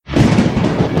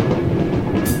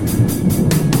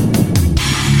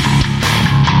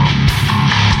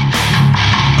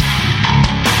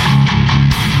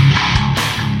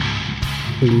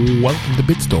Welcome to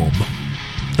Bitstorm,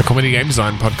 a comedy game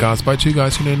design podcast by two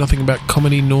guys who know nothing about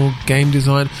comedy nor game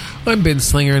design. I'm Ben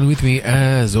Slinger, and with me,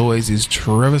 as always, is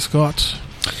Trevor Scott.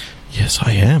 Yes,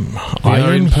 I am. We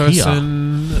are in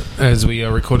person as we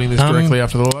are recording this directly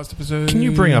after the last episode. Can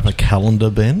you bring up a calendar,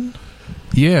 Ben?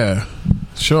 Yeah,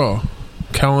 sure.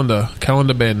 Calendar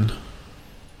Ben.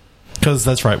 Because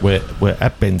that's right, we're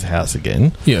at Ben's house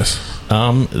again. Yes.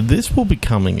 This will be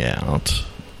coming out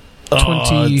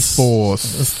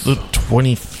 24th. It's the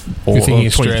 24th. You're thinking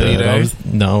Australia Day?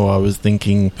 I was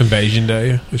thinking Invasion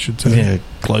Day, I should say. Yeah,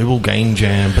 Global Game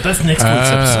Jam. But that's next week's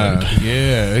episode.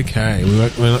 Yeah, okay.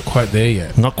 We're not quite there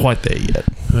yet. Not quite there yet.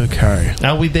 Okay.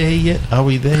 Are we there yet?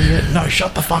 No,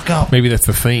 shut the fuck up. Maybe that's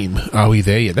the theme. Are we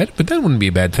there yet? But that wouldn't be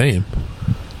a bad theme.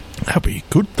 That'd be a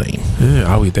good theme.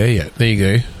 Yeah, are we there yet? There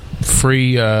you go.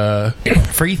 Free thing for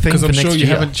next year. Because I'm sure you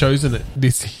haven't chosen it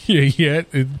this year yet.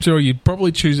 I'm sure you'd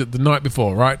probably choose it the night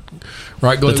before, right?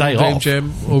 Right, the day Game off.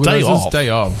 Jam day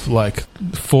off, like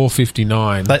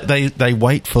 4:59. They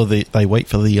wait for the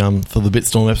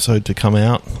Bitstorm episode to come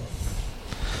out.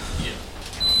 Yeah.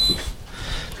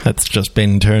 That's just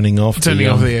Ben turning off the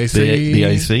AC. The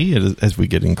AC as we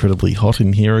get incredibly hot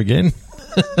in here again.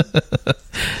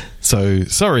 So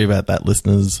sorry about that,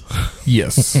 listeners.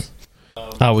 Yes.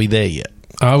 Are we there yet?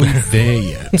 Are we there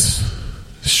yet?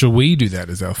 Shall we do that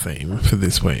as our theme for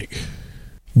this week?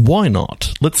 Why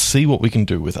not? Let's see what we can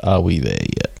do with Are We There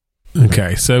Yet?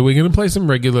 Okay, so we're going to play some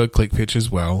regular click pitch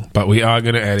as well, but we are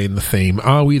going to add in the theme,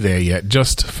 Are We There Yet?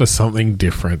 Just for something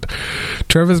different.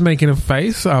 Trevor's making a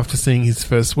face after seeing his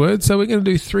first word, so we're going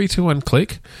to do 3, 2, 1,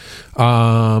 click.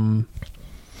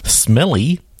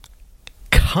 Smelly.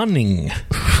 Cunning.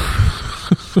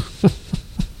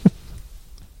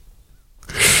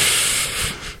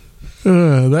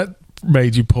 That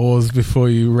made you pause before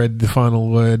you read the final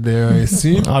word there, I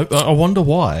assume. I wonder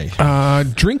why.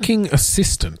 Drinking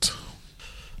assistant.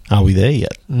 Are we there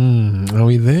yet? Are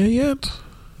we there yet?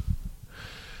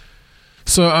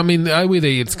 So, I mean, are we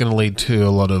there yet? It's going to lead to a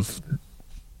lot of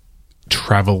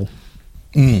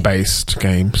travel-based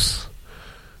games.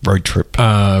 Road trip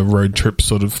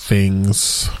sort of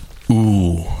things.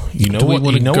 Ooh. You know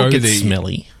what gets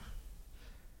smelly?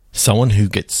 Someone who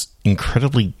gets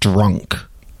incredibly drunk.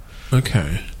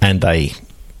 Okay. And they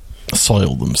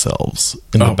soil themselves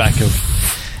in the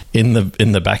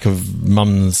back of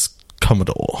Mum's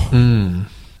Commodore.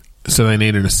 So they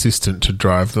need an assistant to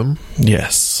drive them?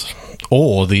 Yes.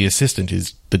 Or the assistant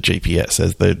is the GPS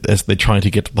as they're trying to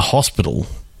get to the hospital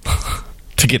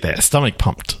to get their stomach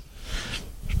pumped.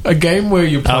 A game where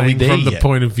you're playing from the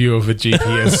point of view of a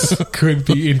GPS could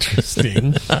be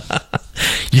interesting.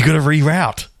 You got to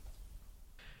reroute.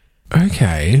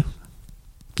 Okay.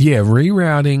 Yeah,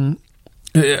 rerouting.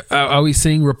 Are we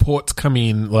seeing reports come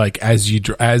in like as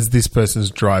this person's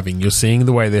driving? You're seeing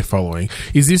the way they're following.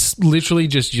 Is this literally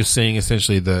just you're seeing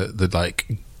essentially the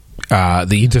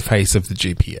interface of the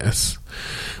GPS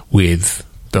with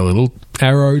the little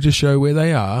arrow to show where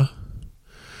they are?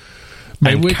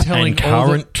 And we're telling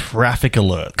current traffic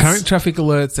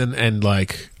alerts, and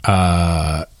like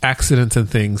accidents and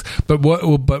things. But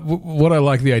what I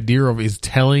like the idea of is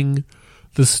telling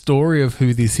the story of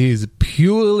who this is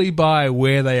purely by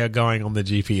where they are going on the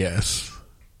GPS.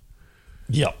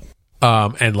 Yep.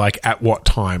 And like at what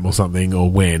time or something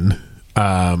or when.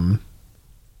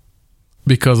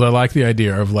 Because I like the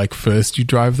idea of like first you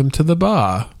drive them to the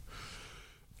bar,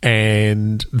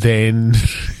 and then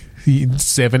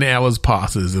 7 hours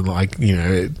passes and like, you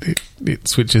know, it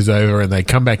switches over and they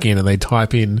come back in and they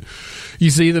type in, you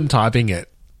see them typing it.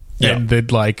 Yep. And they're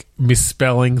like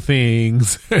misspelling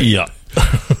things. Yeah.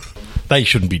 They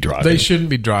shouldn't be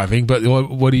driving. But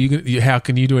what are you? How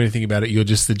can you do anything about it? You're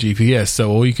just the GPS.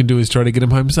 So all you can do is try to get them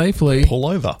home safely. Pull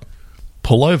over.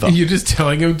 You're just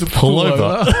telling them to pull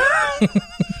over.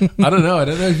 I don't know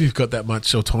if you've got that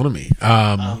much autonomy.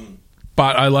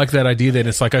 But I like that idea that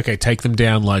it's like, okay, take them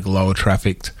down like lower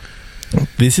trafficked.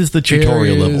 This is the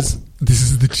tutorial level. This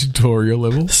is the tutorial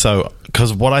level. So,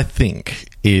 because what I think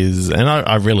is, and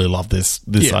I really love this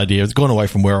idea. It's gone away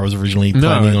from where I was originally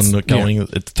planning on going. Yeah.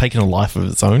 It's taken a life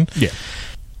of its own. Yeah.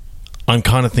 I'm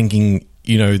kind of thinking,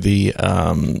 you know, the,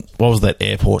 what was that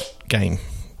airport game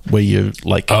where you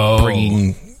like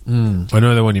bringing... I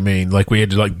know the one you mean. Like we had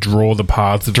to like draw the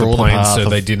paths of the planes so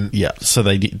they didn't... Yeah, so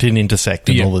they didn't intersect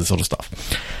and all this sort of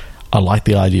stuff. I like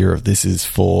the idea of this is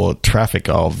for traffic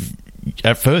of...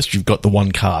 At first, you've got the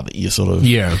one car that you're sort of...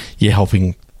 Yeah. You're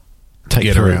helping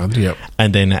take through. Around, yep.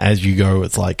 And then as you go,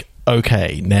 it's like,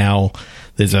 okay, now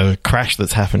there's a crash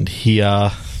that's happened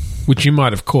here. Which you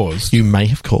might have caused. You may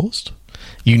have caused.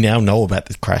 you now know about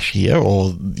this crash here,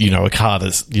 or, a car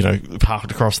that's,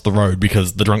 parked across the road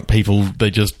because the drunk people,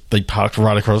 they parked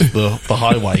right across the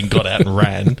highway and got out and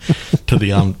ran to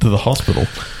the hospital.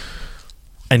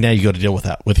 And now you got to deal with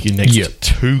that with your next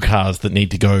two cars that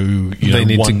need to go, they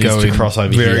need one to go needs to cross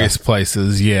over various here.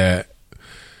 places, yeah.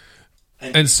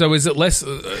 And so is it less...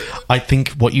 I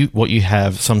think what you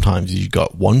have sometimes is you've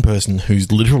got one person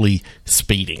who's literally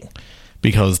speeding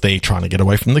because they're trying to get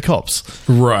away from the cops.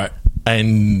 Right.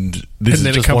 And this is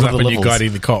then just it comes one of up the and levels. you're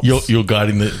guiding the cops. You're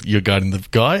guiding the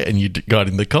guy, and you're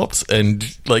guiding the cops, and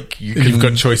you've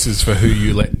got choices for who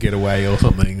you let get away or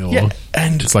something. Or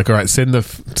and it's like, all right, send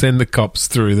the cops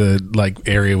through the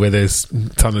area where there's a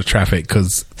ton of traffic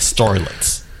because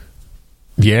storylets.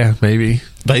 Yeah, maybe.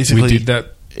 Basically, we did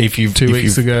that if you've 2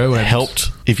 weeks ago.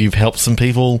 If you've helped some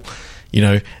people,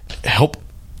 help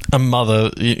a mother,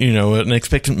 an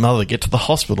expectant mother get to the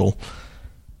hospital.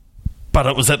 But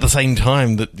it was at the same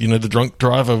time that, the drunk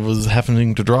driver was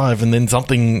happening to drive, and then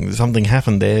something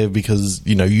happened there because,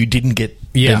 you didn't get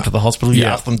them to the hospital. You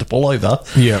asked them to pull over.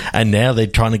 Yeah. And now they're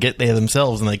trying to get there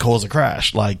themselves and they cause a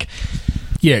crash.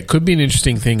 Yeah, it could be an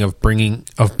interesting thing of bringing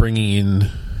in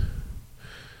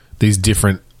these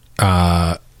different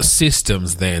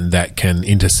systems then that can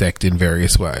intersect in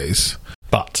various ways.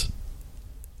 But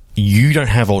you don't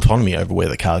have autonomy over where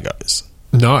the car goes.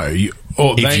 No.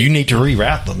 If you need to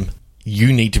reroute them,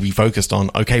 you need to be focused on,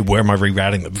 okay, where am I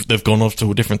rerouting them? They've gone off to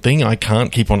a different thing. I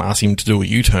can't keep on asking them to do a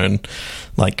U-turn.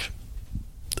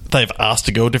 They've asked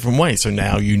to go a different way, so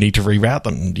now you need to reroute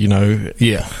them,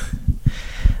 Yeah.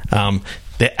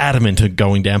 They're adamant of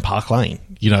going down Park Lane.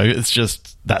 It's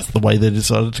just, that's the way they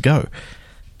decided to go.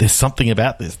 There's something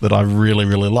about this that I really,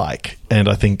 really like, and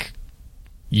I think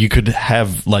you could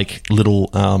have little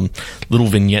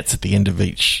vignettes at the end of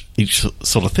each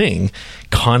sort of thing,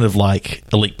 kind of like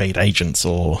Elite Beat Agents,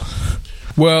 or...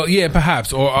 Well, yeah,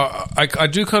 perhaps. Or I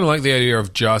do kind of like the idea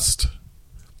of just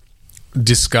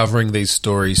discovering these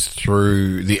stories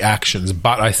through the actions,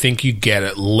 but I think you get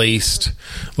at least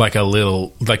a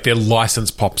little, their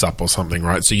license pops up or something,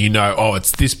 right? So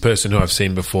it's this person who I've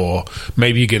seen before.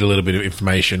 Maybe you get a little bit of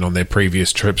information on their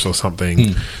previous trips or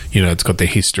something. It's got their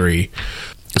history,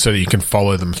 so that you can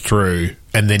follow them through,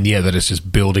 and then that it's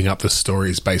just building up the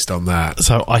stories based on that.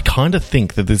 So I kind of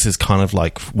think that this is kind of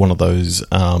like one of those.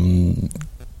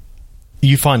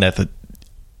 You find out that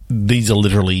these are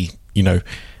literally,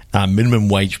 minimum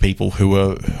wage people who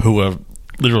are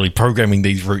literally programming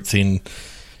these routes in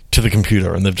to the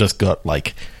computer, and they've just got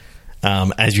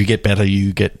as you get better,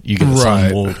 you get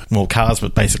assigned more cars,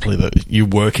 but basically you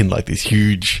work in this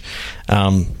huge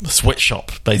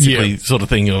sweatshop, basically sort of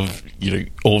thing of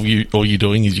all you're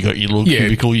doing is you got your little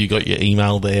cubicle, you got your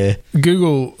email there.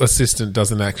 Google Assistant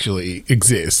doesn't actually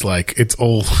exist. It's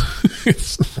all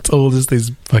it's all just these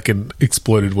fucking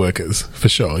exploited workers for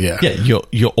sure.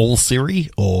 You're all Siri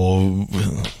or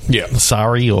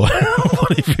Sari or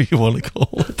whatever you want to call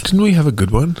it. Didn't we have a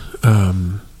good one?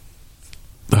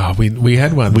 We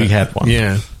had one. We had one.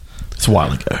 Yeah. It's a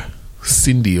while ago.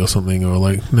 Cindy or something, or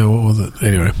no, what was it?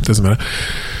 Anyway, doesn't matter.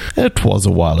 It was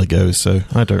a while ago, so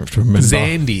I don't remember.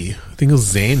 Zandy. I think it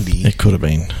was Zandy. It could have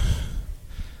been.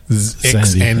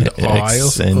 X and I.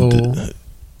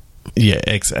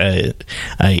 X-A-N-D-I.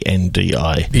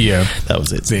 Yeah. That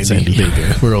was it. Zandy. There you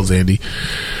go. We're all Zandy.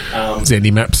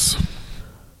 Zandy maps.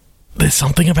 There's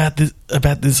something about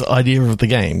this idea of the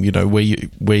game,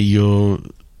 where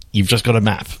you've just got a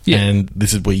map, and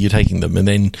this is where you're taking them, and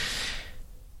then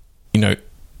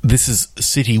this is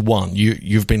City 1.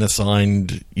 You've been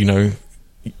assigned, you're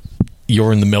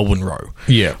in the Melbourne row,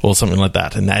 or something like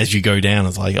that, and as you go down,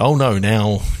 it's oh no,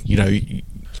 now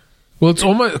Well, it's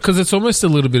almost a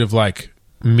little bit of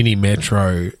mini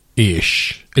metro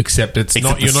ish, except you're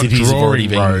not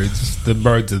drawing roads. The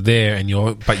roads are there, and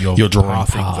you're drawing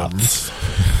paths. Them.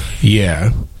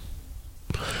 Yeah.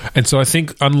 And so I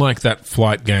think, unlike that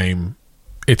flight game,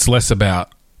 it's less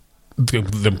about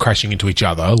them crashing into each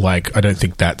other. I don't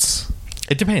think that's...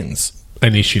 It depends.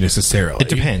 An issue necessarily. It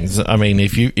depends. I mean,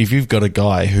 if you've got a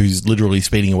guy who's literally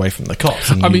speeding away from the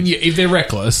cops... if they're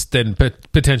reckless, then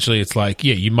potentially it's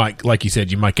you might, like you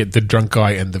said, you might get the drunk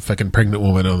guy and the fucking pregnant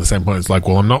woman on the same point. It's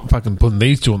I'm not fucking putting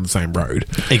these two on the same road.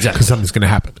 Exactly. Because something's going to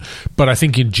happen. But I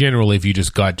think in general, if you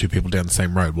just guide two people down the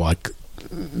same road,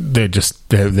 they're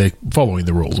following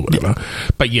the rules or whatever.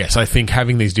 But yes, I think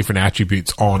having these different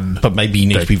attributes on... But maybe you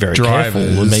need to be very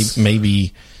careful.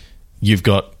 Maybe you've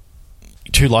got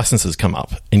two licenses come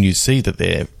up and you see that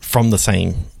they're from the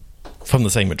same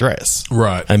address.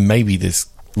 Right. And maybe this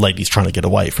lady's trying to get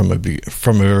away from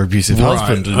her abusive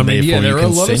husband. And there are a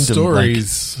lot of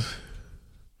stories...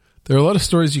 there are a lot of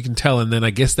stories you can tell, and then I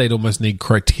guess they'd almost need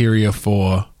criteria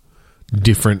for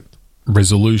different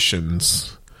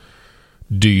resolutions.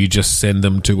 Do you just send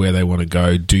them to where they want to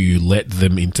go? Do you let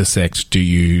them intersect? Do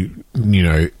you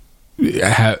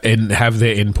have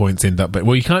their endpoints end up? But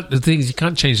well, you can't. The thing is, you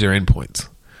can't change their endpoints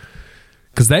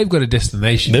because they've got a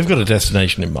destination. They've got a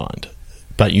destination in mind,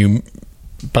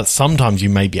 but sometimes you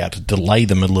may be able to delay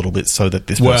them a little bit so that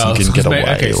this person can get away.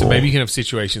 Okay, so maybe you can have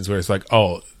situations where it's like,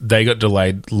 oh, they got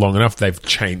delayed long enough, they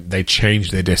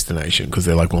changed their destination because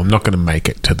they're like, well, I'm not going to make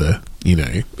it to the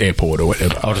airport or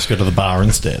whatever. I'll just go to the bar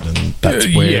instead, and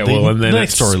that's where and then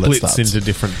next story splits into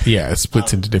different. Yeah, it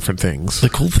splits into different things. The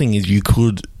cool thing is, you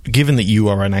could, given that you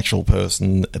are an actual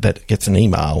person that gets an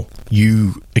email,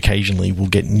 you occasionally will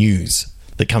get news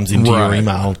that comes into your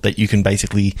email that you can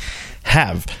basically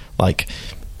have, like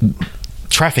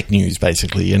traffic news,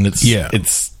 basically, and it's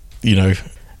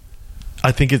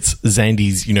I think it's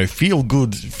Zandy's feel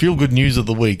good news of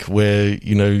the week, where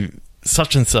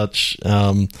such and such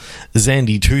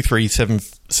Zandy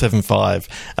 23775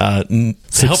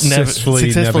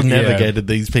 successfully navigated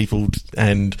these people,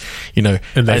 and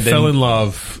they fell in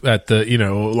love at the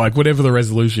like whatever the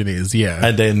resolution is,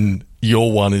 and then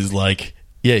your one is like,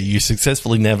 yeah, you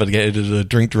successfully navigated a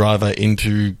drink driver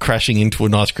into crashing into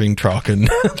an ice cream truck, and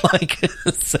like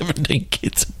 17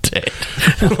 kids are dead.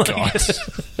 Oh, God.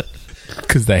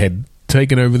 Because they had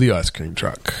taken over the ice cream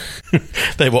truck.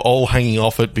 They were all hanging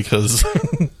off it because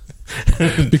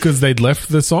they'd left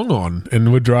the song on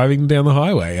and were driving down the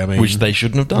highway. I mean, which they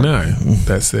shouldn't have done. No,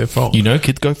 that's their fault.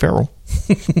 Kids go feral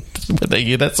when they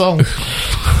hear that song.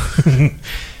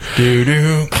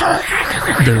 Do-do.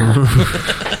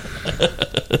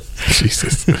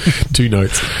 Jesus. 2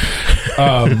 notes.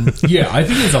 Yeah, I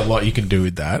think there's a lot you can do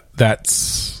with that.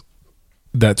 That's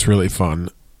really fun.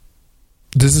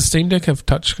 Does the Steam Deck have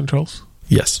touch controls?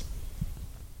 Yes.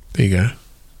 There you go.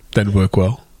 That'd work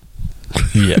well.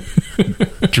 Yeah.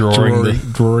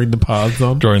 Drawing the paths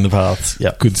on. Drawing the paths,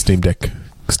 yeah. Good Steam Deck.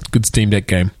 Good Steam Deck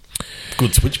game.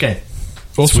 Good Switch game.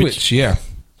 Or Switch, yeah.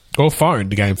 Or phone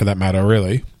game, for that matter,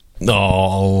 really.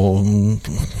 Oh,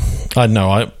 I know.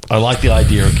 I like the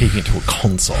idea of keeping it to a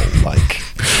console. Like,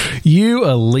 you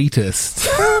elitist,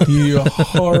 you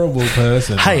horrible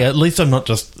person. Hey, at least I'm not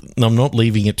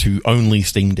leaving it to only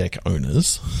Steam Deck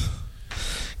owners.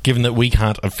 Given that we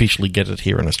can't officially get it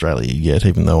here in Australia yet,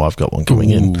 even though I've got one coming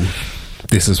in.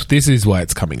 This is why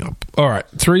it's coming up. All right,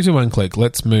 3, 2, 1, click.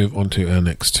 Let's move on to our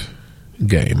next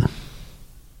game.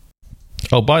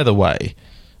 Oh, by the way,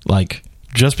 like,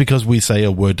 just because we say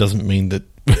a word doesn't mean that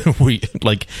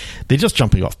they're just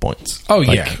jumping off points. Oh,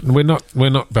 like, yeah. We're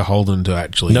not beholden to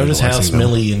actually notice how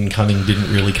smelly and cunning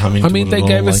didn't really come into it. I mean, they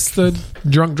gave us the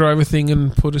drunk driver thing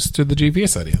and put us to the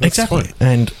GPS idea. That's exactly.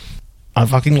 Funny. And I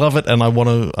fucking love it, and I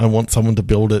want someone to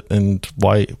build it, and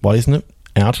why isn't it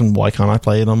out, and why can't I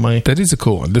play it on my... That is a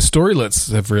cool one. The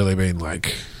storylets have really been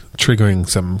like triggering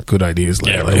some good ideas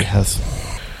lately. Yeah, it really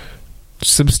has.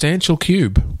 Substantial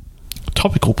cube.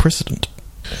 Topical precedent.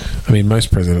 I mean,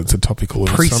 most presidents are topical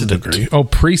in some degree. Oh,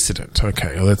 precedent.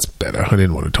 Okay, well, that's better. I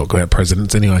didn't want to talk about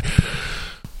presidents anyway.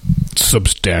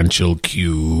 Substantial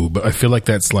cube. I feel like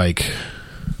that's like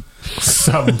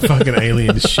some fucking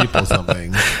alien ship or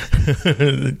something.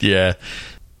 Yeah.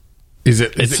 Is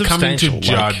it coming to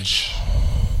judge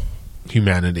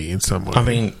humanity in some way? I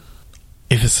mean,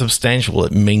 if it's substantial,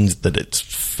 it means that it's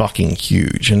fucking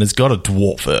huge, and it's got to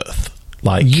dwarf Earth.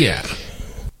 Like, yeah.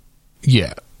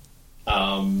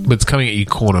 But it's coming at your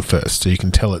corner first, so you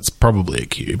can tell it's probably a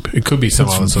cube. It could be some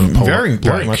other sort of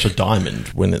very much a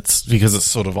diamond because it's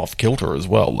sort of off kilter as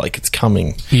well. Like, it's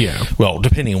coming. Yeah. Well,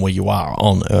 depending on where you are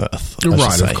on Earth,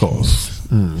 right? Of course.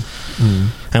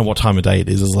 And what time of day it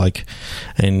is like,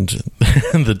 and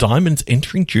the diamond's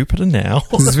entering Jupiter now.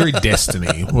 This is very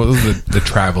Destiny. What was the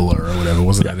Traveller or whatever?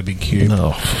 Wasn't that a big cube?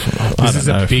 No, this is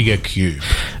a bigger cube.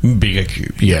 Bigger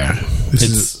cube. Yeah.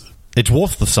 It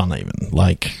dwarfs the sun even.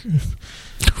 Like,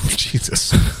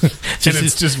 Jesus. And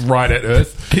it's just right at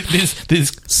Earth.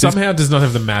 Somehow does not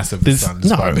have the mass of the sun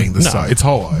despite being the sun. It's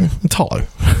hollow. It's hollow.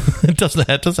 It doesn't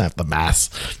have the mass.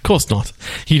 Of course not.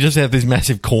 You just have this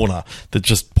massive corner that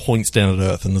just points down at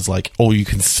Earth, and there's like, all you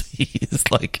can see is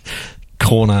like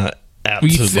corner out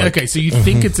okay, so you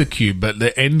think it's a cube, but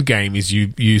the end game is you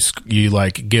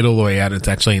like get all the way out, and it's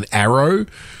actually an arrow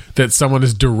that someone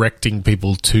is directing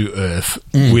people to Earth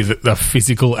with a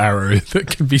physical arrow that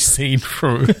can be seen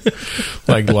from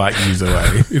like light years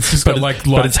away. It's just got like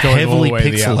lights going all the way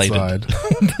to the outside.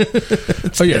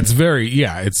 So yeah, it's very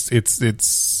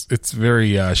it's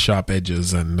very sharp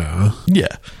edges and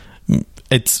yeah,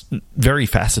 it's very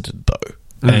faceted though,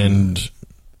 and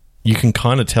you can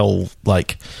kind of tell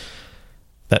like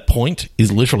that point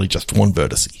is literally just one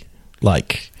vertice.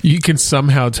 Like, you can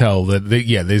somehow tell that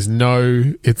there's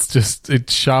no. It's just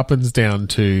it sharpens down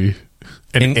to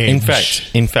an edge.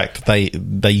 In fact, they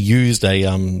used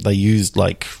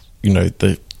like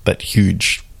that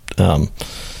huge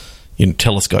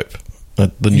telescope,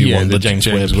 the new one, the James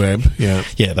Webb. Yeah.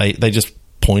 They just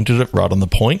pointed it right on the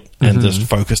point and just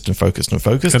focused and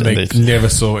they never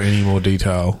saw any more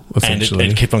detail, essentially.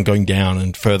 And it kept on going down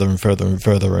and further and further and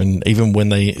further, and even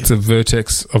when it's a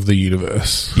vertex of the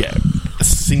universe. Yeah, a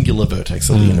singular vertex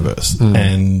of the universe,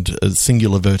 and a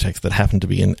singular vertex that happened to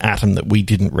be an atom that we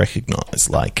didn't recognize.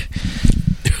 Like,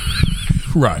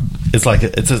 right? It's like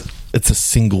it's a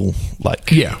single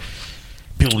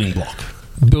building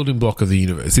block of the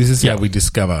universe. This is how we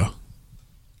discover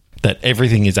that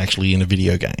everything is actually in a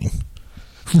video game.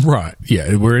 Right,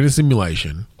 yeah, we're in a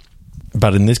simulation.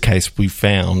 But in this case, we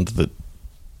found that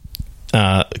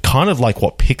kind of like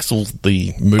what Pixels,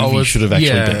 the movie, should have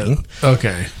actually been.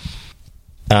 Okay.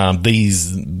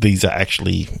 These are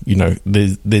actually,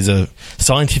 there's a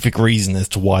scientific reason as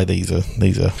to why these are...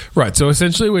 Right, so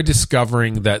essentially we're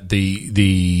discovering that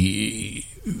the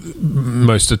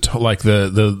most, like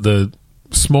the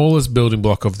smallest building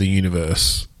block of the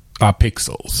universe are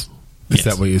pixels. Is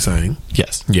that what you're saying?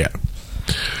 Yes. Yeah.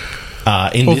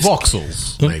 Or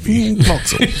voxels, maybe.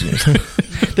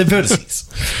 Voxels. They're vertices.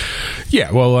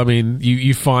 Yeah, well, I mean,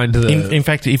 you find the... In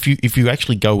fact, if you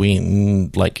actually go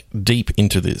in, like, deep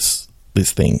into this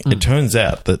thing, it turns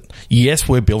out that, yes,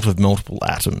 we're built of multiple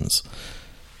atoms,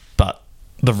 but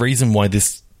the reason why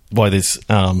this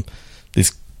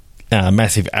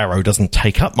massive arrow doesn't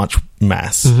take up much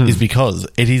mass is because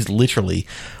it is literally...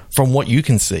 From what you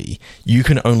can see, you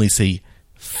can only see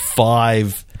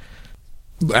five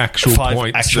actual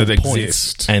points that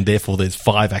exist, and therefore there's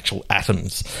 5 actual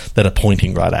atoms that are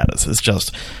pointing right at us. It's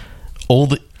just all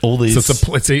these.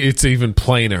 So it's even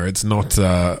plainer. It's not.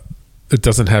 It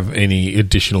doesn't have any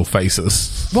additional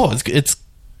faces. Well, it's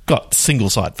got single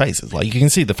side faces. Like, you can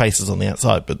see the faces on the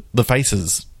outside, but the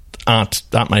faces aren't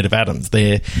made of atoms.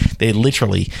 They're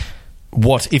literally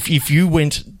what if you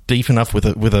went deep enough with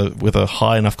a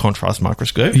high enough contrast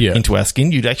microscope into our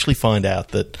skin, you'd actually find out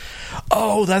that,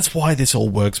 that's why this all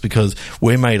works, because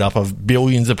we're made up of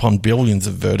billions upon billions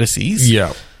of vertices.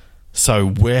 Yeah. So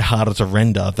we're harder to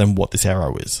render than what this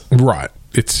arrow is. Right.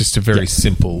 It's just a very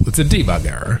simple... It's a debug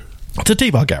arrow. It's a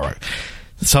debug arrow.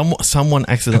 Someone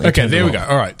accidentally... Okay, there we go.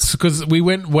 All right. Because we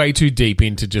went way too deep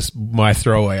into just my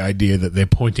throwaway idea that they're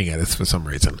pointing at us for some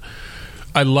reason.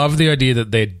 I love the idea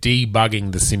that they're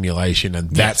debugging the simulation,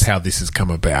 and that's how this has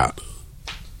come about.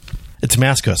 It's a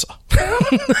mouse cursor.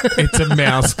 It's a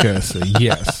mouse cursor,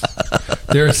 yes.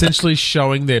 They're essentially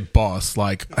showing their boss,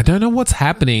 like, I don't know what's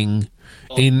happening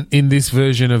in this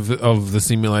version of the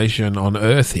simulation on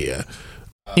Earth here.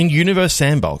 In Universe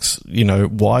Sandbox,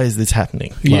 why is this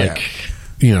happening?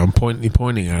 I'm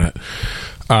pointing at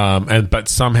it. But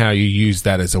somehow you use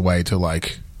that as a way to,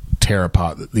 like, tear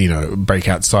apart, break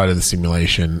outside of the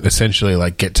simulation, essentially,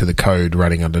 like, get to the code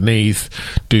running underneath,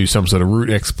 do some sort of root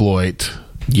exploit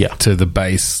to the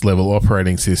base level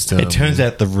operating system. It turns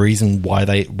out the reason why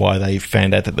they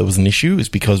found out that there was an issue is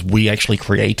because we actually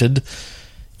created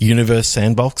Universe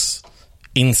Sandbox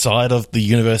inside of the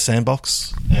Universe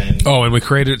Sandbox. And we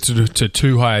created it to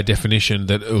too high a definition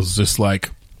that it was just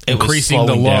like increasing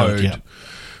the load.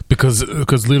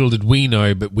 Because little did we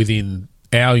know, but within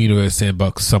our Universe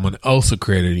Sandbox, someone else had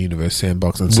created a Universe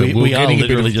Sandbox, and so we are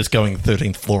literally just going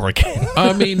 13th floor again.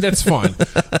 I mean, that's fine.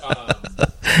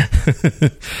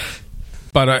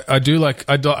 But I do like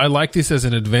I like this as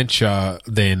an adventure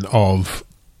then of.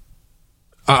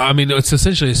 I mean, it's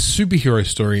essentially a superhero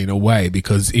story in a way,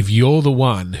 because if you're the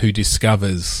one who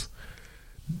discovers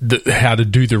how to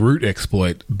do the root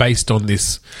exploit based on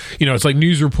this, it's like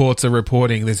news reports are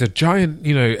reporting there's a giant,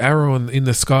 arrow in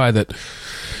the sky that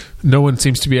no one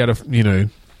seems to be able to,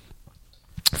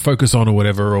 focus on or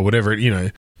whatever.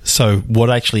 So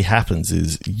what actually happens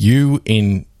is you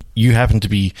happen to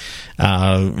be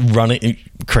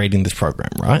creating this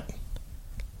program, right?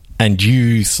 And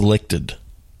you selected,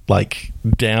 like,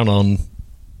 down on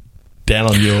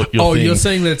your thing. You're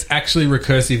saying that it's actually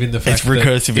recursive in the fact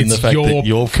that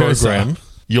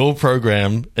your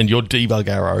program and your debug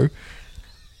arrow.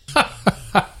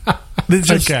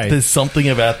 There's something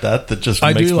about that just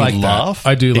makes me laugh.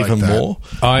 I do like even that. more.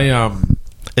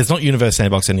 It's not Universe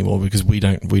Sandbox anymore because we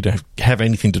don't have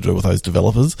anything to do with those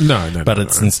developers. No. But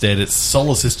instead it's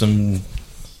Solar System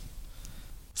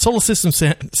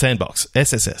Sandbox,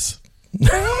 SSS.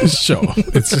 Sure,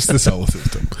 it's just the solar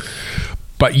system.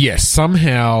 But yes,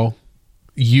 somehow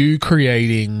you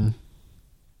creating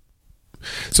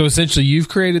So essentially, you've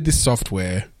created this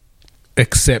software,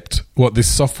 except what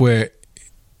this software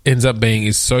ends up being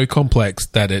is so complex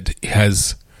that it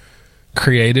has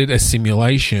created a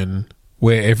simulation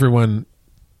where everyone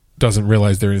doesn't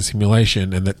realize they're in a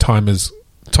simulation, and that time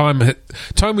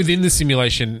within the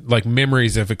simulation, like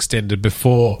memories have extended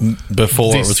before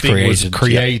it was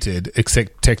created. Yeah.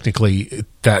 Except technically,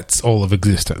 that's all of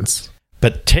existence.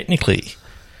 But technically,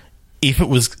 if it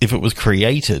was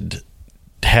created,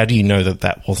 how do you know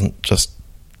that wasn't just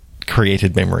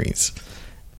created memories?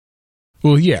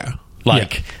 Well, yeah.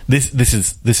 This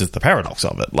is the paradox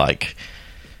of it. Like,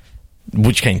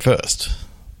 which came first?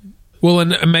 Well,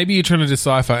 and maybe you're trying to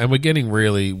decipher, and we're getting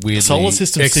really weirdly solar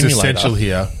system existential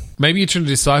here. Maybe you're trying to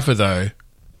decipher, though.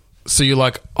 So you're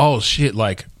like, oh, shit,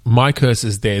 like, my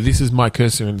cursor's there. This is my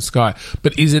cursor in the sky.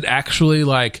 But is it actually,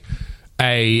 like,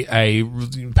 a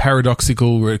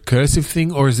paradoxical recursive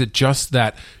thing, or is it just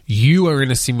that you are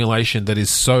in a simulation that is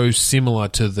so similar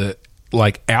to the,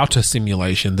 like, outer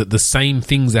simulation that the same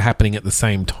things are happening at the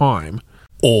same time?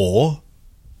 Or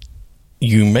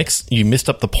you messed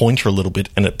up the pointer a little bit,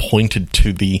 and it pointed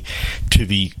to the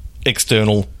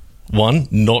external one,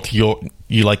 not your.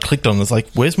 You like clicked on it, it's like,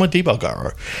 where's my debug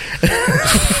arrow?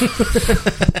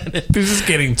 This is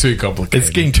getting too complicated.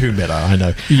 It's getting too meta, I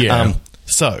know. Yeah.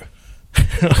 So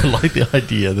I like the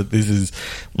idea that this is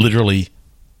literally,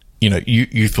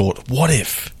 you thought, what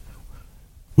if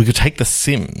we could take The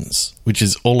Sims, which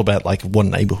is all about like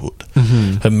one neighborhood,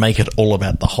 and make it all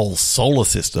about the whole solar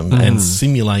system and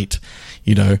simulate,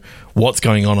 what's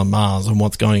going on Mars and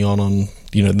what's going on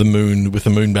the moon with the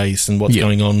moon base and what's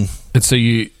going on. And so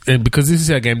because this is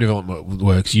how game development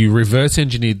works, you reverse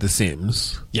engineered The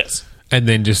Sims. Yes. And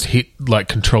then just hit like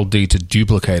Control D to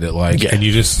duplicate it, and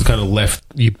you just kind of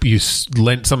you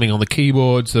lent something on the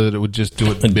keyboard so that it would just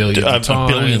do it billions of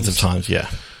times. Billions of times, yeah.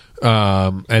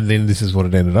 And then this is what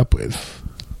it ended up with.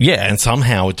 Yeah, and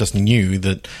somehow it just knew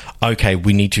that, okay,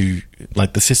 we need to,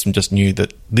 like, the system just knew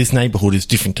that this neighborhood is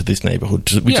different to this neighborhood,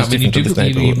 which is different to this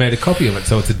neighborhood. You made a copy of it,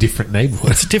 so it's a different neighborhood.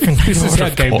 It's a different neighborhood. This is how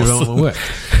game development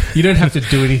works. You don't have to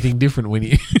do anything different when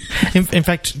you... in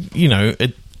fact,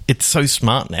 it's so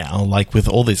smart now, like with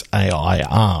all this AI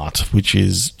art, which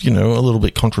is, a little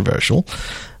bit controversial.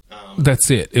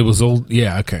 That's it. It was all...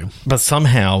 Yeah, okay. But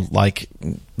somehow, like,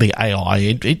 the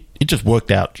AI, it just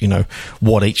worked out,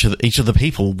 what each of the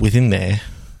people within there...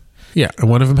 Yeah, and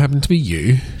one of them happened to be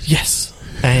you. Yes.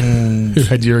 And... Who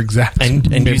had your exact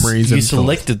memories. You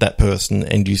selected that person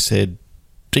and you said,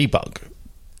 debug.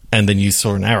 And then you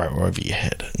saw an arrow over your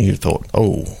head. And you thought,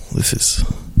 oh, this is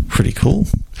pretty cool.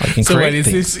 I can create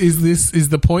things. Is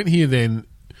the point here then...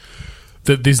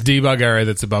 that this debug arrow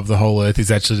that's above the whole Earth is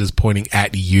actually just pointing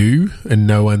at you, and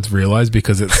no one's realised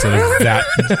because it's sort of that...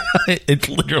 It's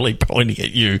literally pointing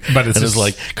at you. But it's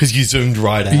like... Because you zoomed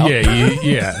right out.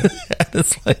 Yeah. And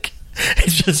it's like...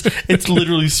 It's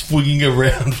literally swinging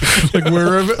around. Like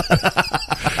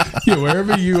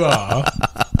wherever you are,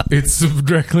 it's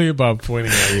directly above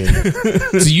pointing at you.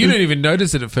 So you don't even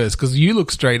notice it at first because you look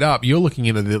straight up. You're looking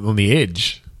in on the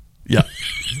edge. Yeah.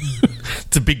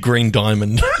 It's a big green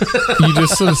diamond. You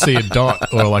just sort of see a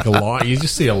dot or like a line. You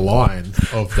just see a line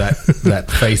of that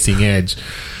facing edge.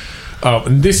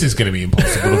 And this is going to be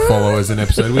impossible to follow as an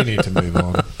episode. We need to move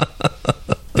on.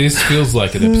 This feels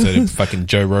like an episode of fucking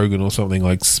Joe Rogan or something,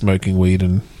 like smoking weed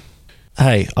and...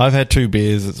 Hey, I've had 2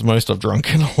 beers. It's the most I've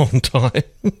drunk in a long time.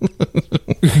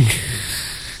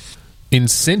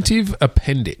 Incentive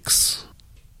appendix.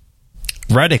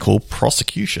 Radical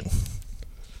prosecution.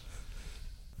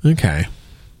 Okay.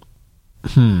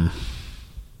 Are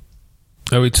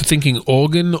we thinking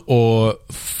organ or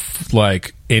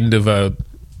like end of a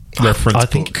reference I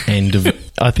think book? end of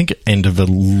a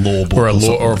law book or a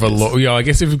law. Yeah, I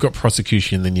guess if you've got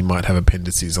prosecution, then you might have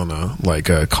appendices on a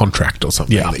contract or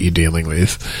something that you're dealing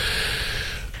with.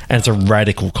 And it's a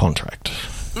radical contract,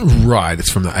 right?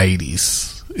 It's from the 80s.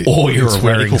 Or you're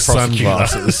wearing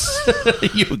sunglasses.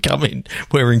 You come in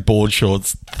wearing board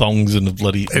shorts, thongs, and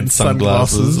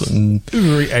sunglasses, and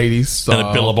very 80s style, and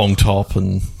a billabong top,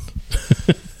 and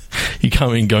you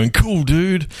come in going, "Cool,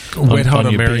 dude." Wet hot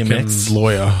American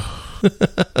lawyer.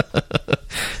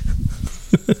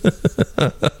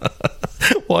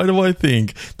 Why do I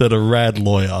think that a rad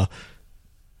lawyer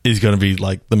is going to be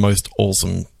like the most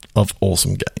awesome of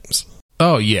awesome games?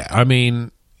 Oh yeah, I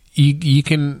mean, you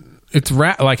can. It's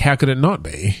like, how could it not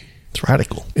be? It's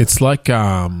radical. It's like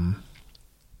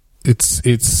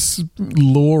it's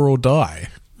law or die.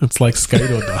 It's like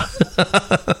skate or die.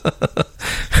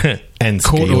 And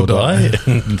ski or die.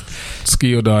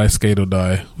 Ski or die, skate or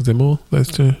die. Was there more? Those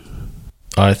two?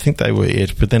 I think they were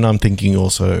it, but then I'm thinking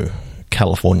also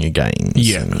California games.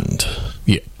 Yeah. And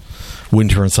Yeah.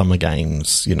 winter and summer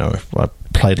games. You know, I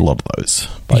played a lot of those.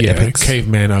 By Yeah, Epix.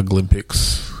 Caveman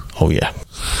Olympics. Oh yeah.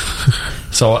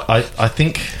 So I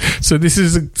think So this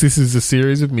is a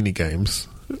series of mini games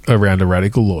around a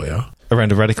radical lawyer.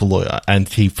 And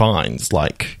he finds,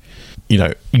 like, you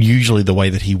know, usually the way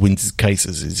that he wins his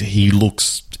cases is he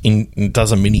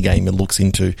does a mini game and looks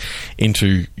into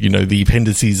you know, the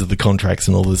appendices of the contracts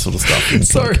and all this sort of stuff. And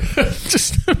Sorry,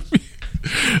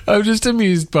 I'm just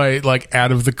amused by, like,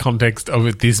 out of the context of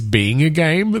it, this being a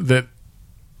game, that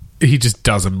he just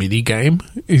does a mini game.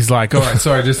 He's like, all right,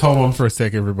 sorry, just hold on for a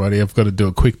sec, everybody. I've got to do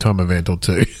a quick time event or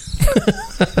two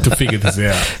to figure this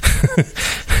out.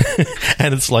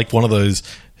 And it's like one of those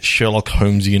Sherlock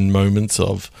Holmesian moments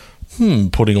of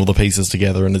putting all the pieces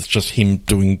together, and it's just him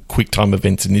doing quick time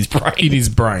events in his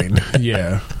brain.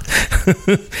 Yeah.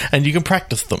 And you can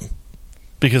practice them,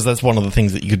 because that's one of the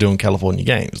things that you could do in California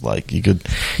games. Like, you could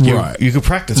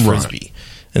practice frisbee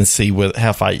and see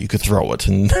how far you could throw it.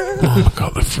 And oh my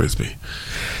god, the frisbee!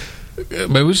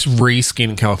 Maybe we'll just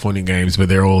reskin California games, but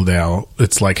they're all now.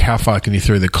 It's like, how far can you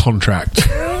throw the contract?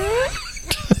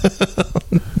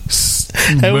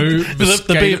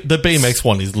 The BMX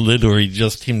one is literally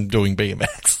just him doing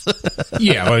BMX.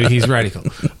 Yeah, well, he's radical.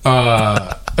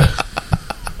 But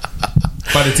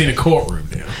it's in a courtroom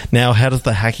now. Now, how does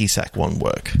the hacky sack one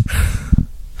work?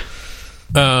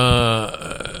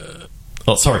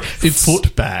 It's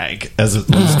foot bag, as it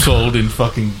was called in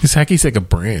fucking... Is hacky sack a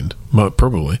brand?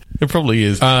 Probably. It probably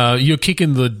is. You're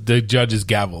kicking the judge's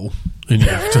gavel, and you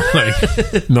have to,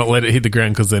 like, not let it hit the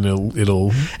ground, because then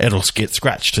it'll get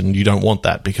scratched, and you don't want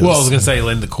that, because... Well, I was going to say,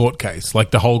 it'll end the court case.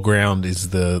 Like, the whole ground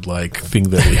is the, like, thing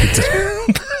that it hits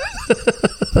it.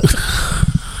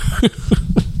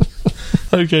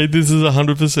 Okay, this is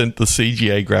 100% the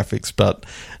CGA graphics, but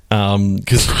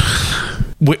because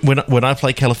when I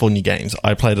play California games,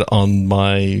 I played it on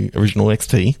my original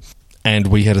XT, and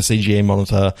we had a CGA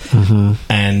monitor,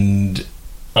 and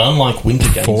unlike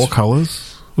winter games, 4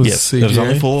 colours. Yes, it was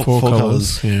only four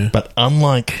colours. Yeah. But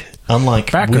unlike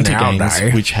winter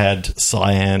games, which had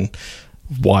cyan,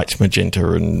 white,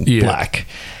 magenta, and black,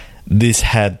 this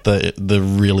had the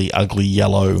really ugly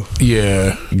yellow,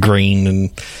 green,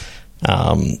 and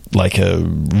like a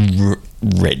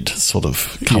red sort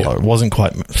of colour. It wasn't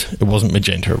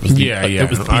magenta. It was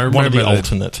one of the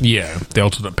alternate. The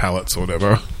alternate palettes or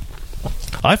whatever.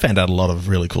 I found out a lot of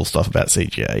really cool stuff about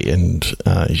CGA, and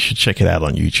you should check it out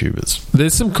on YouTube.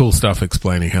 There's some cool stuff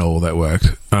explaining how all that worked.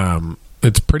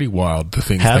 It's pretty wild, the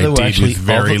things they did with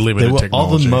very limited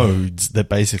technology. There were other modes that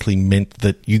basically meant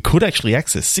that you could actually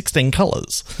access 16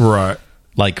 colours. Right.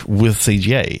 Like, with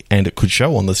CGA, and it could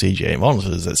show on the CGA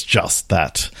monitors. It's just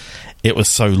that it was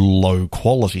so low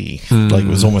quality. Like, it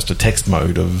was almost a text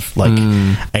mode of, like,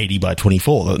 80 by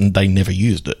 24, and they never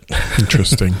used it.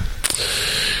 Interesting.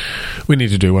 We need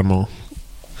to do one more,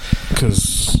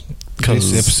 because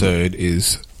this episode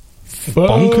is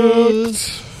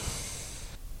bonkers.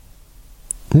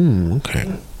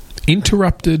 Okay.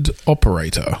 Interrupted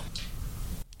operator.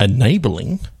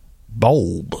 Enabling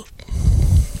bulb.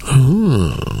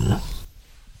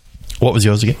 What was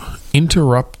yours again?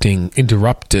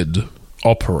 Interrupted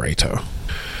operator.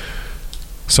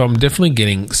 So I'm definitely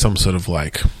getting some sort of,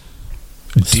 like,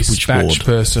 dispatch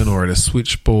person, or at a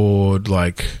switchboard,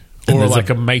 like, or like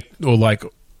like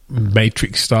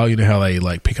Matrix style. You know how they,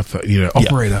 like, pick up the,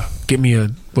 operator, get me a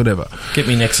whatever, get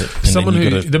me an exit. Someone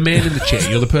the man in the chair.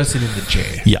 You're the person in the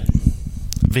chair. Yeah.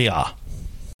 VR.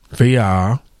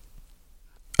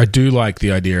 I do like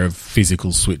the idea of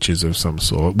physical switches of some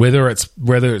sort, whether it's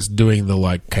doing the,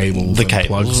 like, cables and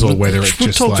plugs, or whether it's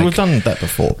just like, we've done that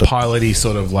before, but piloty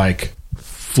sort of, like,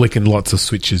 flicking lots of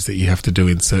switches that you have to do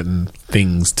in certain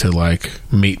things to, like,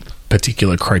 meet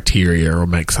particular criteria or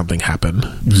make something happen.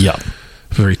 Yeah.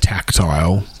 Very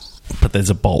tactile. But there's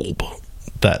a bulb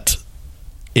that,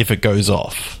 if it goes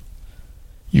off,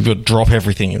 you've got to drop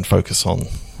everything and focus on.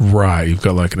 Right, you've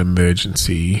got, like, an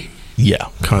emergency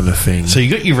kind of thing. So you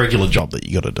got your regular job that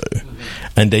you got to do,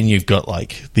 and then you've got,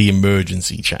 like, the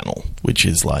emergency channel, which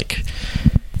is like,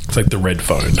 it's like the red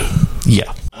phone.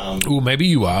 Yeah. Maybe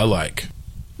you are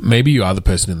the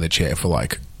person in the chair for,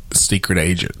 like, secret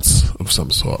agents of some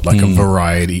sort, like a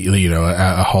variety, you know,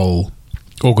 a whole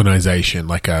organization,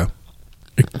 like who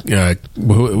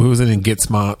was it in Get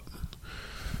Smart?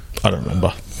 I don't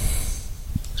remember.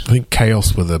 I think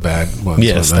Chaos were the bad ones.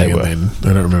 Yes, they were. And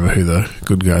then I don't remember who the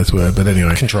good guys were, but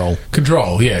anyway. Control.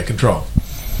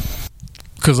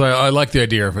 Because I like the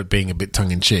idea of it being a bit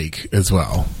tongue-in-cheek as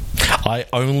well. I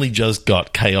only just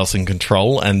got Chaos and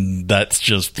Control, and that's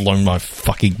just blown my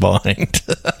fucking mind.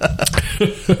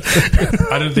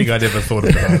 I don't think I'd ever thought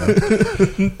about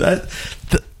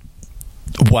that.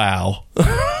 Wow.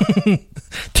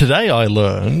 Today I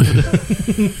learned,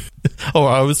 or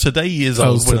I was today years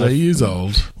old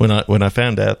when I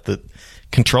found out that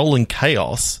Control and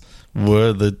Chaos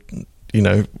were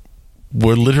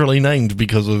were literally named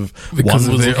because one was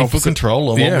looking for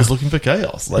Control and one was looking for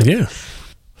Chaos. Like, yeah.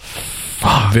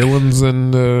 Fuck. Villains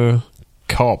and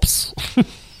cops.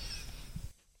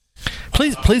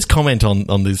 Please comment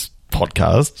on this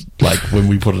podcast, like when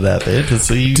we put it out there, to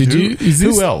see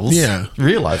who else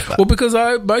realised that. Well, because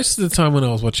most of the time when I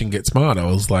was watching Get Smart, I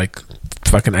was like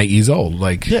fucking 8 years old.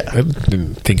 Like, I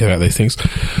didn't think about these things.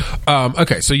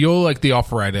 Okay, so you're like the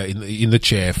operator in the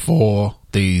chair for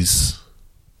these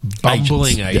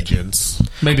bumbling agents.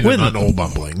 Maybe they're not all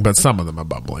bumbling, but some of them are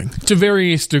bumbling to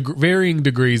varying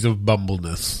degrees of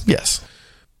bumbleness. Yes.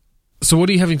 So what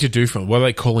are you having to do for them? What are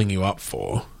they calling you up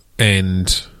for?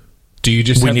 And do you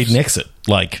just need an exit,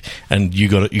 and you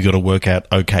got to work out,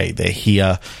 okay, they're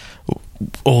here.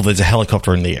 Oh, there's a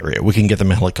helicopter in the area. We can get them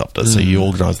a helicopter. So you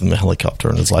organise them a helicopter,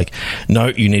 and it's like, no,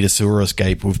 you need a sewer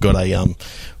escape. We've got a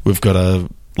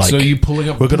like. So you're pulling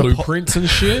up blueprints and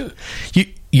shit.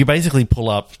 You basically pull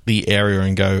up the area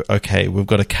and go, okay, we've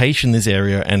got a cache in this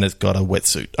area, and it's got a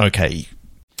wetsuit. Okay,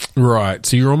 right.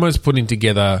 So you're almost putting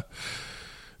together.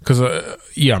 Because,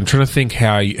 I'm trying to think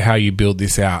how you build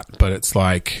this out, but it's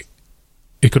like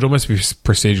it could almost be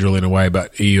procedural in a way,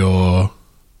 but you're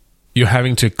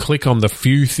having to click on the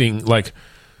few thing, like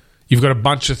you've got a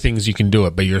bunch of things you can do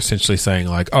it, but you're essentially saying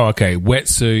like, oh, okay,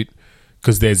 wetsuit,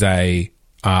 because there's a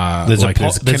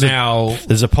canal,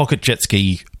 there's a pocket jet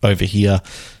ski over here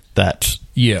that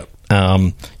we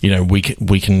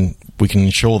can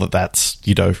ensure that that's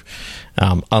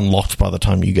unlocked by the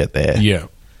time you get there. Yeah.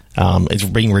 It's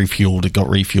being refueled. It got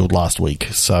refueled last week,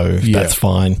 so that's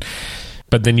fine.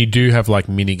 But then you do have like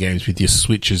mini games with your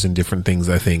switches and different things,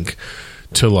 I think,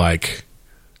 to like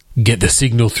get the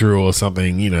signal through or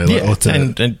something, or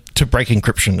and to break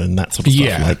encryption and that sort of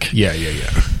stuff.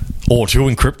 Or to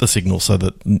encrypt the signal so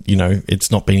that it's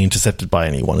not being intercepted by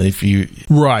anyone. If you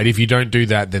don't do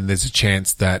that, then there's a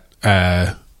chance that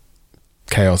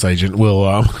Chaos Agent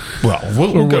will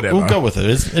we'll go with it.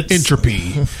 It's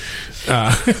Entropy.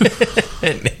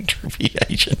 An entropy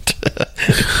agent.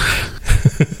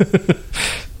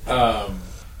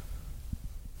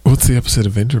 What's the opposite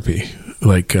of entropy?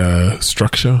 Like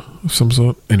structure of some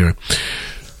sort? Anyway.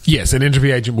 Yes, an entropy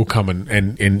agent will come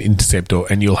and intercept,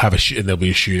 and you'll have and there'll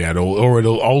be a shootout, or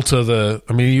it'll alter the.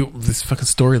 I mean, this fucking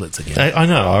storylets again. I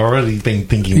know. I've already been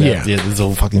thinking that. Yeah, there's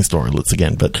all fucking storylets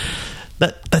again, but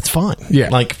that's fine. Yeah,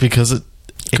 because it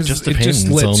just depends. It just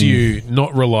lets you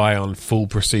not rely on full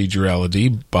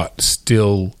procedurality, but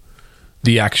still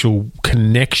the actual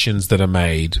connections that are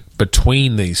made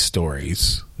between these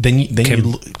stories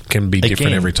can be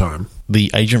different every time.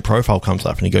 The agent profile comes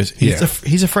up and he goes,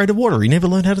 he's afraid of water. He never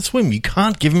learned how to swim. You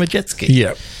can't give him a jet ski.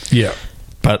 Yeah.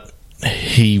 But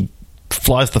he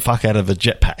flies the fuck out of a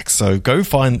jetpack. So go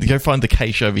find the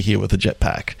cache over here with a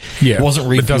jetpack. Yeah, it wasn't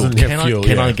refueled.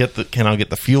 Can I get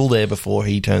the fuel there before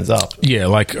he turns up? Yeah,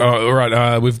 like all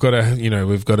right, we've got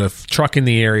a truck in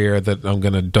the area that I'm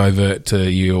going to divert to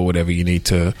you or whatever you need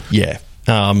to. Yeah.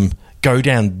 Go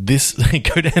down this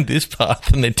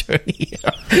path and then turn here.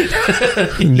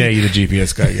 Now you're the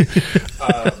GPS guy.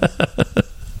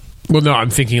 Well, no,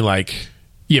 I'm thinking like.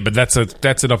 Yeah, but that's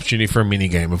an opportunity for a mini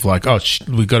game of like,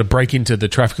 we've got to break into the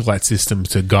traffic light system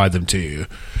to guide them to you,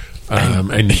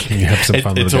 and you have some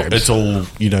fun with it. It's all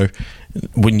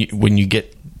when you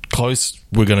get close,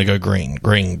 we're going to go green.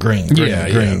 Yeah.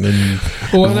 And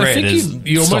well, I think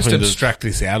you almost abstract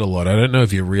this out a lot. I don't know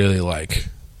if you're really like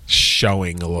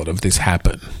showing a lot of this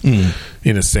happen.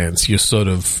 In a sense, you're sort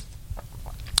of.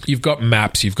 You've got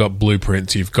maps, you've got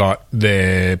blueprints, you've got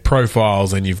their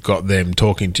profiles, and you've got them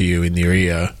talking to you in your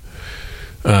ear,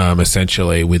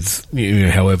 essentially, with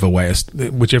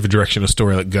whichever direction a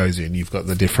story that goes in, you've got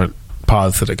the different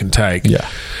paths that it can take. Yeah.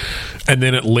 And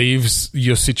then it leaves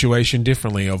your situation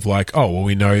differently of like,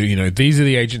 we know, these are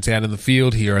the agents out in the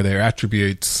field, here are their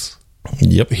attributes.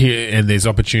 Yep. Here, and there's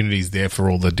opportunities there for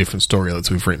all the different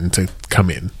storylets we've written to come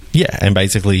in. Yeah, and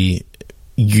basically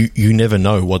you never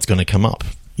know what's going to come up.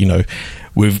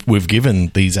 We've given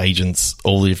these agents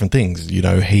all the different things.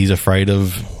 He's afraid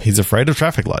of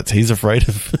traffic lights. He's afraid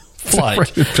of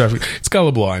flight. It's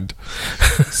colorblind,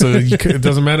 so it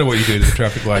doesn't matter what you do to the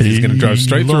traffic light. He's going to drive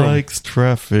straight through. He likes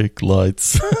traffic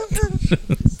lights.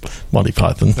 Monty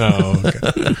Python. Oh,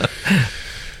 okay.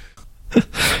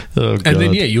 Oh, and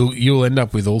then you'll end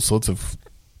up with all sorts of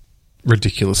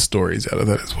ridiculous stories out of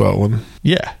that as well. And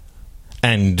yeah.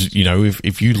 And, you know,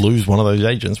 if you lose one of those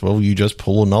agents, well, you just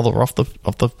pull another off the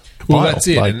Well, pile. that's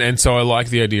it. And so I like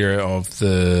the idea of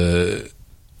the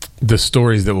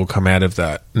stories that will come out of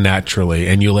that naturally.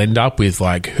 And you'll end up with,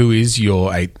 like, who is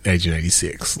your Agent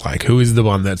 86? Like, who is the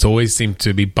one that's always seemed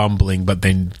to be bumbling but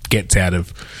then gets out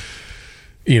of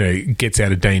danger and makes it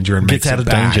back. Gets out of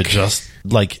danger just,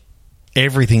 like,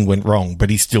 everything went wrong, but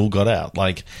he still got out.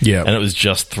 Like, yeah. And it was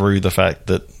just through the fact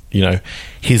that, you know,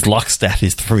 his luck stat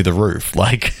is through the roof.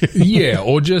 Like, yeah,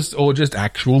 or just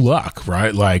actual luck,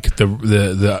 right? Like the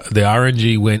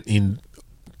RNG went in,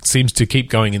 seems to keep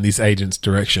going in this agent's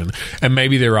direction, and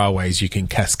maybe there are ways you can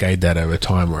cascade that over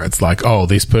time, where it's like, oh,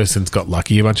 this person's got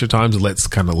lucky a bunch of times, let's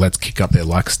kick up their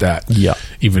luck stat,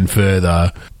 even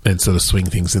further, and sort of swing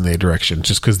things in their direction,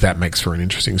 just because that makes for an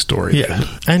interesting story. Yeah,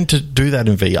 and to do that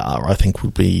in VR, I think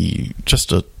would be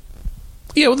just a.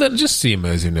 Yeah, well, then just the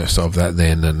immersiveness of that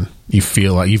then, and you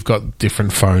feel like you've got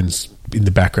different phones in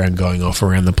the background going off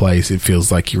around the place. It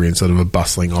feels like you're in sort of a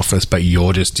bustling office, but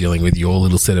you're just dealing with your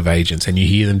little set of agents, and you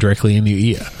hear them directly in your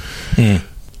ear.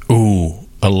 Ooh,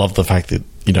 I love the fact that,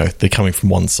 you know, they're coming from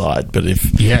one side, but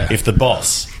if the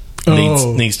boss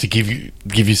needs to give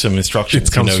you some instructions,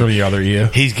 it comes from the other ear.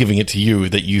 He's giving it to you,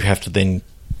 that you have to then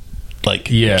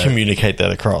communicate that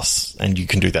across, and you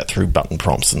can do that through button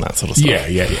prompts and that sort of stuff.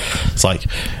 Yeah. It's like,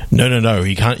 no,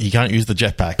 he can't use the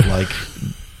jetpack. Like,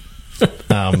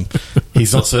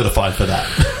 he's not certified for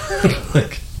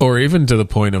that. Or even to the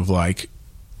point of, like,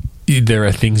 there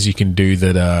are things you can do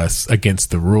that are against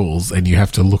the rules, and you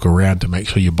have to look around to make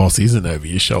sure your boss isn't over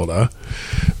your shoulder,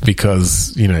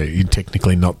 because, you know, you're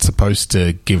technically not supposed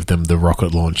to give them the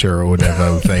rocket launcher or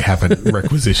whatever if they haven't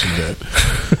requisitioned it.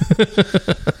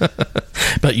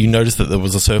 But you notice that there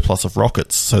was a surplus of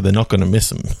rockets, so they're not going to miss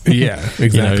them. Yeah,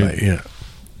 exactly. You know?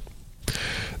 Yeah.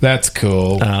 That's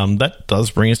cool. That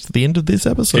does bring us to the end of this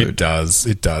episode. It does.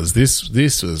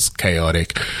 This was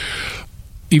chaotic.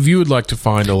 If you would like to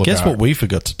find all of Guess what we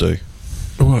forgot to do?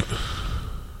 What?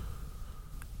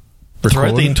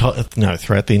 Throughout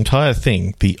the entire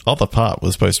thing, the other part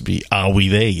was supposed to be, are we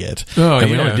there yet? Oh, and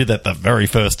we only did that the very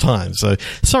first time. So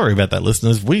sorry about that,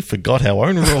 listeners. We forgot our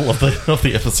own rule of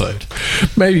the episode.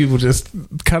 Maybe we'll just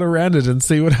cut around it and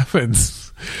see what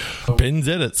happens. Ben's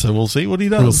edit, so we'll see what he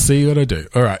does. We'll see what I do.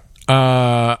 All right.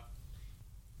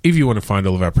 If you want to find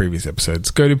all of our previous episodes,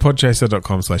 go to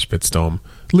podchaser.com/bitstorm.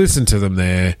 Listen to them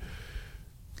there.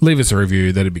 Leave us a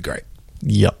review. That'd be great.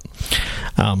 Yep.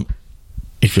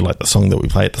 If you like the song that we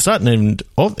play at the start and end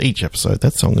of each episode,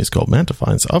 that song is called Man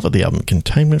Defiance of the album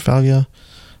Containment Failure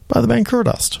by the band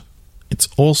Crowdust. It's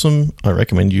awesome. I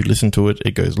recommend you listen to it.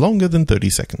 It goes longer than 30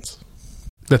 seconds.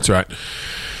 That's right.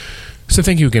 So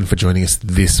thank you again for joining us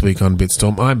this week on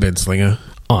Bitstorm. I'm Ben Slinger.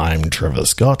 I'm Trevor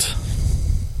Scott.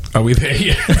 Are we there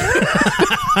yet?